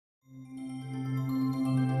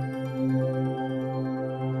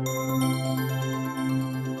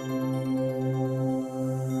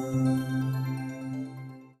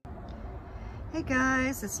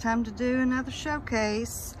guys, it's time to do another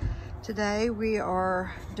showcase. Today we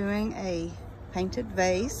are doing a painted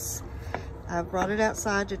vase. I brought it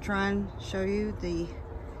outside to try and show you the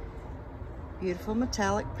beautiful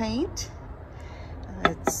metallic paint.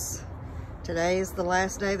 Today is the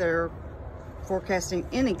last day they're forecasting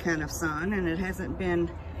any kind of sun, and it hasn't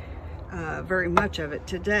been very much of it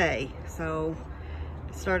today. So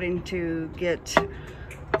it's starting to get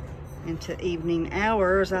into evening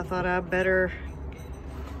hours. I thought I'd better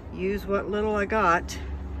use what little I got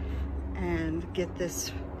and get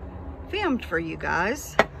this filmed for you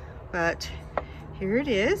guys. But here it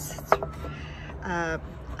is.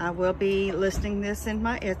 I will be listing this in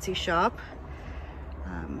my Etsy shop,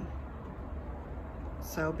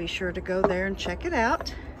 so be sure to go there and check it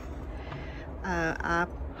out. I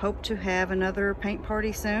hope to have another paint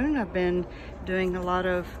party soon. I've been doing a lot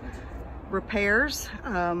of repairs.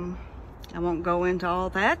 I won't go into all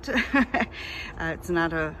that. It's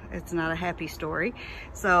not a happy story.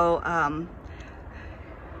 So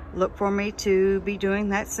look for me to be doing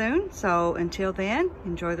that soon. So until then,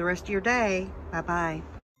 enjoy the rest of your day. Bye-bye.